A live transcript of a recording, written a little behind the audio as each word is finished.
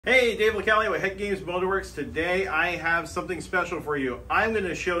Hey, Dave LaCalle with Head Games Motorworks. Today I have something special for you. I'm going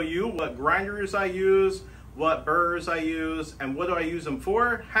to show you what grinders I use, what burrs I use, and what do I use them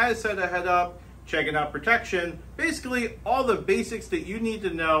for, how to set a head up, checking out protection, basically all the basics that you need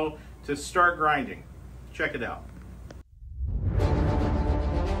to know to start grinding. Check it out.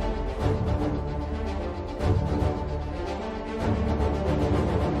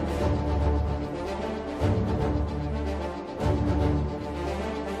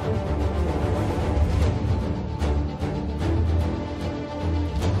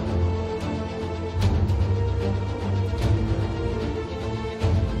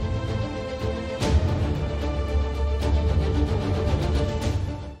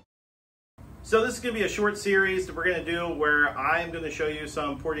 So this is going to be a short series that we're going to do where I'm going to show you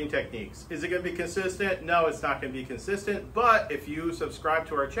some porting techniques. Is it going to be consistent? No, it's not going to be consistent, but if you subscribe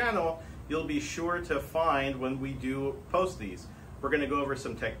to our channel, you'll be sure to find when we do post these. We're going to go over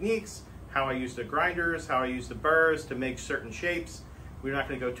some techniques, how I use the grinders, how I use the burrs to make certain shapes. We're not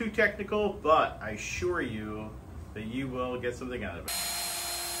going to go too technical, but I assure you that you will get something out of it.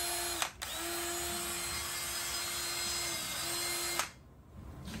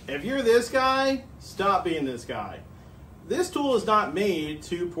 If you're this guy, stop being this guy. This tool is not made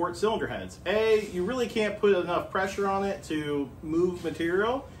to port cylinder heads. A, you really can't put enough pressure on it to move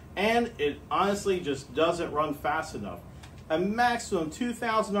material, and it honestly just doesn't run fast enough. A maximum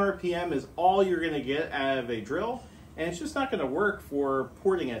 2,000 RPM is all you're going to get out of a drill, and it's just not going to work for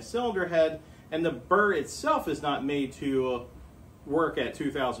porting a cylinder head, and the burr itself is not made to work at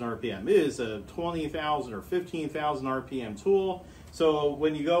 2,000 RPM. It is a 20,000 or 15,000 RPM tool. So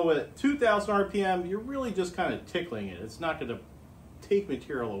when you go with 2,000 RPM, you're really just kind of tickling it. It's not going to take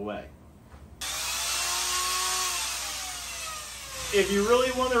material away. If you really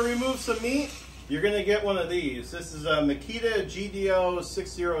want to remove some meat, you're going to get one of these. This is a Makita GDO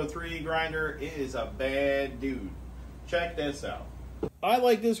 603 grinder. It is a bad dude. Check this out. I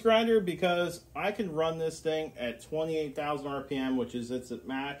like this grinder because I can run this thing at 28,000 RPM, which is its at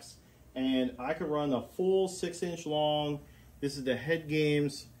max, and I can run a full 6-inch long. This is the Head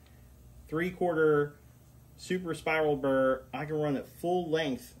Games 3/4 super spiral burr. I can run it full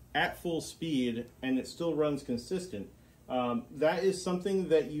length at full speed and it still runs consistent. That is something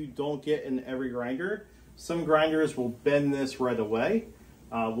that you don't get in every grinder. Some grinders will bend this right away.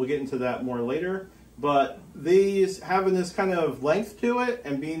 We'll get into that more later. But these having this kind of length to it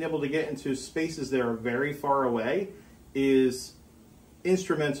and being able to get into spaces that are very far away is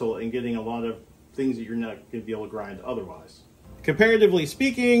instrumental in getting a lot of things that you're not going to be able to grind otherwise. Comparatively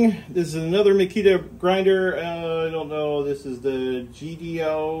speaking, this is another Makita grinder. I don't know, this is the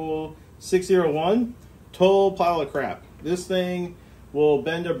GDO 601. Total pile of crap. This thing will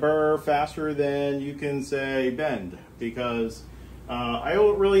bend a burr faster than you can say bend, because I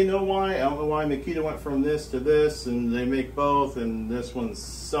don't really know why. I don't know why Makita went from this to this, and they make both, and this one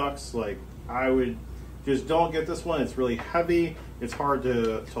sucks. Like, I would just don't get this one. It's really heavy. It's hard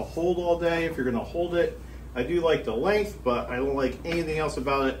to hold all day if you're going to hold it. I do like the length, but I don't like anything else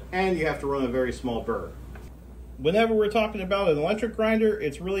about it, and you have to run a very small burr. Whenever we're talking about an electric grinder,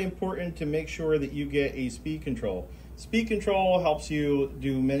 it's really important to make sure that you get a speed control. Speed control helps you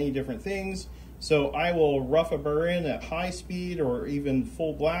do many different things. So I will rough a burr in at high speed or even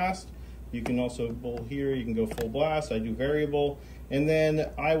full blast. You can also pull here, you can go full blast. I do variable. And then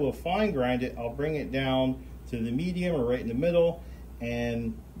I will fine grind it. I'll bring it down to the medium or right in the middle,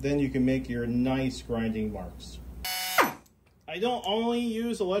 and then you can make your nice grinding marks. I don't only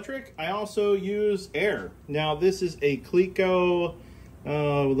use electric, I also use air. Now this is a Cleco,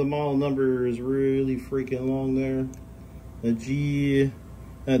 the model number is really freaking long there. A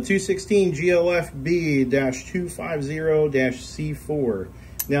 216 GLFB-250-C4.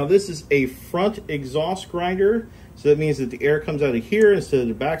 Now this is a front exhaust grinder, so that means that the air comes out of here instead of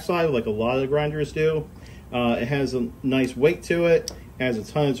the backside like a lot of the grinders do. It has a nice weight to it, has a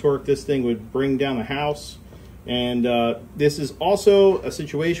ton of torque. This thing would bring down a house. And this is also a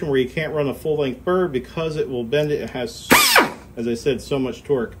situation where you can't run a full-length burr because it will bend it. It has, as I said, so much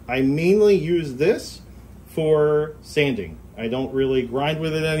torque. I mainly use this for sanding. I don't really grind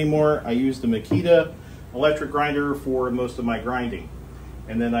with it anymore. I use the Makita electric grinder for most of my grinding.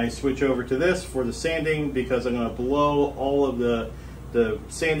 And then I switch over to this for the sanding because I'm going to blow all of the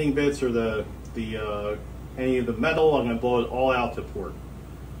sanding bits or any of the metal. I'm going to blow it all out to port.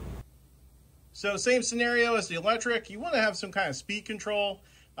 So same scenario as the electric. You want to have some kind of speed control.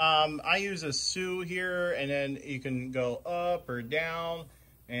 I use a Sue here, and then you can go up or down.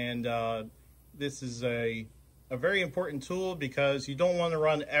 And this is a very important tool because you don't want to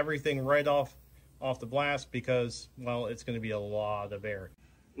run everything right off the blast because, well, it's going to be a lot of air.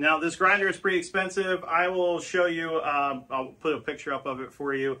 Now this grinder is pretty expensive. I will show you, I'll put a picture up of it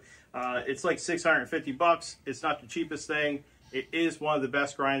for you. It's like 650 bucks. It's not the cheapest thing. It is one of the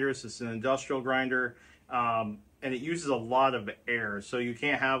best grinders. It's an industrial grinder, and it uses a lot of air. So you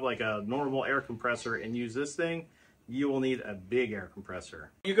can't have like a normal air compressor and use this thing. You will need a big air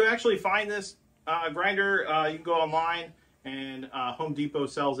compressor. You can actually find this grinder. You can go online, and Home Depot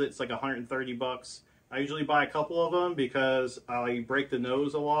sells it. It's like 130 bucks. I usually buy a couple of them because I break the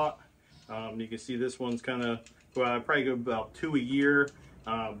nose a lot. You can see this one's kind of, well, I probably go about 2 a year,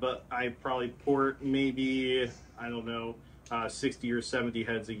 but I probably port maybe, I don't know, 60 or 70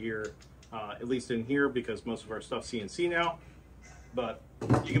 heads a year, at least in here, because most of our stuff's CNC now. But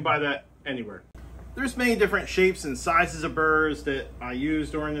you can buy that anywhere. There's many different shapes and sizes of burrs that I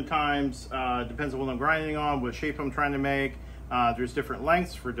use during the times. Depends on what I'm grinding on, what shape I'm trying to make. There's different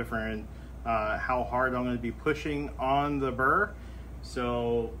lengths for different how hard I'm going to be pushing on the burr.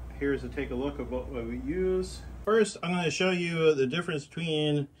 So here's a take a look of what we use. First, I'm going to show you the difference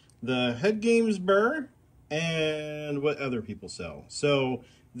between the Head Games burr and what other people sell. So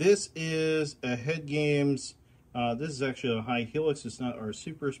this is a Head Games. This is actually a high helix. It's not our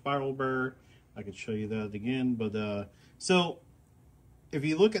super spiral burr. I could show you that again, but so if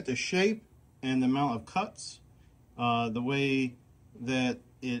you look at the shape and the amount of cuts, the way that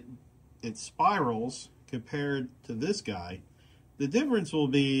it spirals compared to this guy, the difference will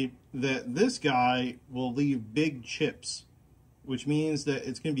be that this guy will leave big chips, which means that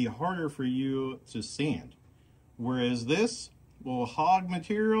it's going to be harder for you to sand, whereas this will hog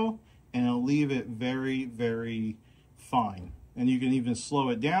material and it'll leave it very, very fine. And you can even slow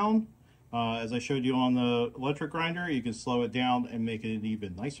it down. As I showed you on the electric grinder, you can slow it down and make it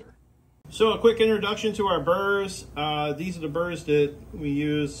even nicer. So a quick introduction to our burrs. These are the burrs that we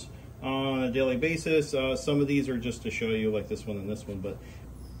use on a daily basis. Some of these are just to show you, like this one and this one, but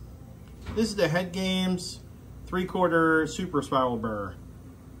this is the Head Games 3/4 super spiral burr.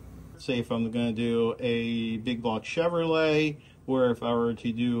 Say if I'm going to do a big block Chevrolet, or if I were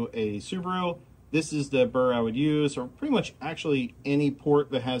to do a Subaru, this is the burr I would use, or pretty much actually any port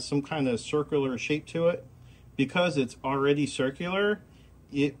that has some kind of circular shape to it. Because it's already circular,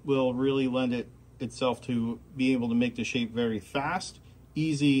 it will really lend itself to being able to make the shape very fast,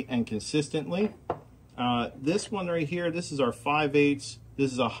 easy, and consistently. This one right here, this is our 5/8.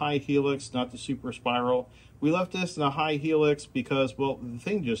 This is a high helix, not the super spiral. We left this in a high helix because, well, the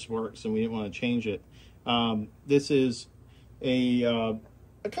thing just works and we didn't want to change it. This is a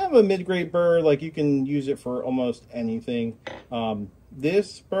kind of a mid-grade burr. Like, you can use it for almost anything.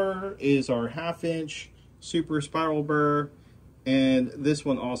 This burr is our 1/2" super spiral burr, and this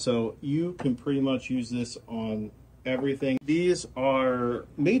one also, you can pretty much use this on everything. These are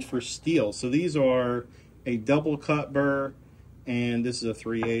made for steel, so these are a double cut burr, and this is a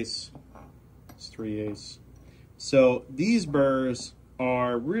 3/8. It's 3/8. So these burrs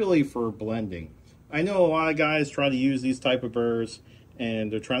are really for blending. I know a lot of guys try to use these type of burrs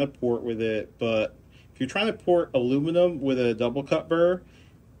and they're trying to port with it, but if you're trying to port aluminum with a double cut burr,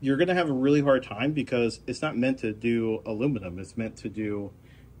 you're going to have a really hard time because it's not meant to do aluminum. It's meant to do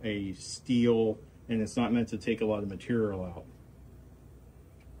a steel, and it's not meant to take a lot of material out.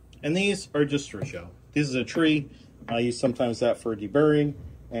 And these are just for show. This is a tree. I use sometimes that for deburring,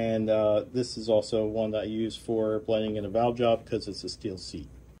 and this is also one that I use for blending in a valve job because it's a steel seat.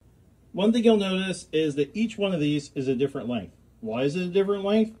 One thing you'll notice is that each one of these is a different length. Why is it a different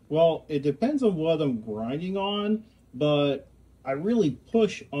length? Well, it depends on what I'm grinding on, but I really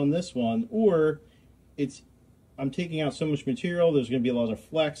push on this one, or I'm taking out so much material, there's going to be a lot of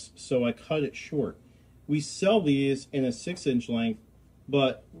flex, so I cut it short. We sell these in a 6" length,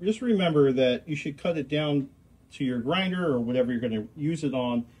 but just remember that you should cut it down to your grinder or whatever you're going to use it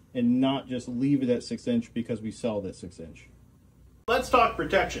on, and not just leave it at 6" because we sell it at 6". Let's talk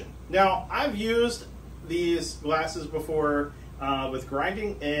protection. Now, I've used these glasses before with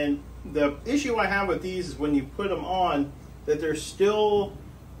grinding, and the issue I have with these is when you put them on, that there's still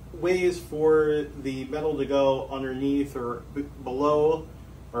ways for the metal to go underneath or below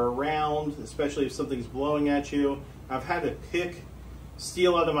or around, especially if something's blowing at you. I've had to pick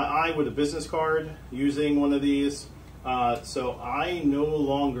steel out of my eye with a business card using one of these, so I no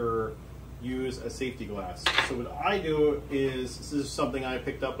longer use a safety glass. So what I do is, this is something I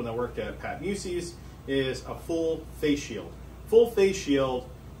picked up when I worked at Pat Musey's, is a full face shield. Full face shield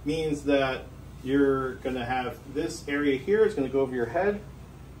means that you're going to have this area here is going to go over your head,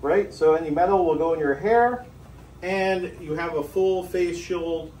 right? So any metal will go in your hair, and you have a full face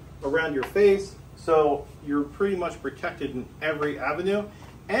shield around your face, so you're pretty much protected in every avenue,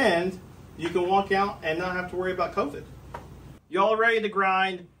 and you can walk out and not have to worry about COVID. Y'all ready to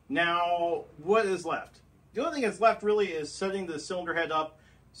grind. Now, what is left? The only thing that's left really is setting the cylinder head up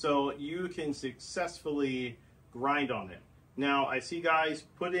so you can successfully grind on it. Now, I see guys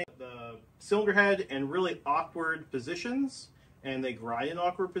putting the cylinder head in really awkward positions, and they grind in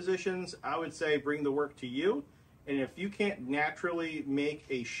awkward positions. I would say bring the work to you. And if you can't naturally make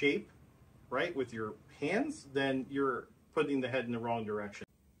a shape, right, with your hands, then you're putting the head in the wrong direction.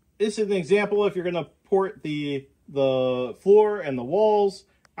 This is an example. If you're going to port the floor and the walls,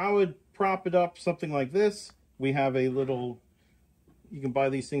 I would prop it up something like this. We have a little, you can buy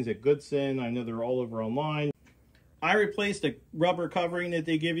these things at Goodson. I know they're all over online. I replaced the rubber covering that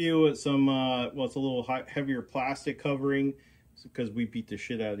they give you with some, well, it's a little heavier plastic covering because we beat the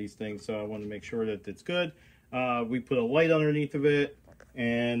shit out of these things. So I want to make sure that it's good. We put a light underneath of it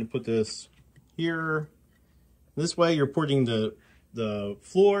and put this here. This way you're porting the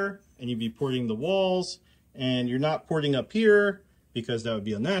floor and you'd be porting the walls, and you're not porting up here because that would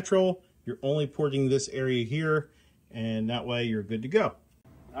be unnatural. You're only porting this area here, and that way you're good to go.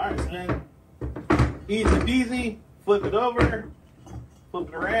 All right, so then easy peasy, flip it over, flip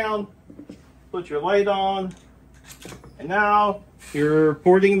it around, put your light on, and now you're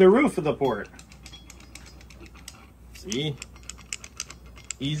porting the roof of the port. See?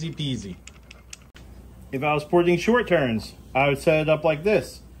 Easy peasy. If I was porting short turns, I would set it up like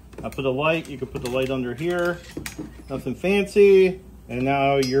this. I put a light, you could put the light under here, nothing fancy, and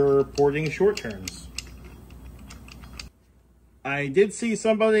now you're porting short turns. I did see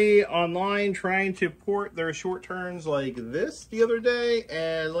somebody online trying to port their short turns like this the other day,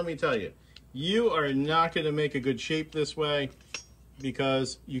 and let me tell you, you are not going to make a good shape this way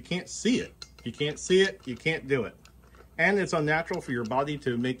because you can't see it. You can't see it, you can't do it. And it's unnatural for your body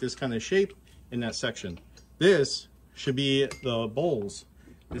to make this kind of shape in that section. This should be the bowls.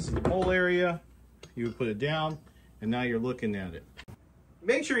 This is the bowl area. You would put it down, and now you're looking at it.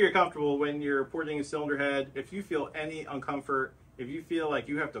 Make sure you're comfortable when you're porting a cylinder head. If you feel any uncomfort, if you feel like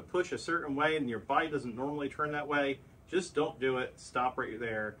you have to push a certain way and your body doesn't normally turn that way, just don't do it. Stop right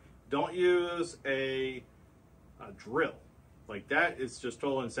there. Don't use a drill. Like that is just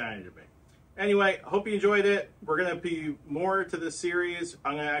total insanity to me. Anyway, hope you enjoyed it. We're going to be more to this series.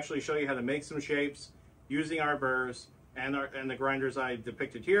 I'm going to actually show you how to make some shapes using our burrs and the grinders I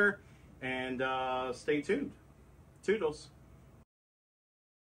depicted here. And stay tuned. Toodles.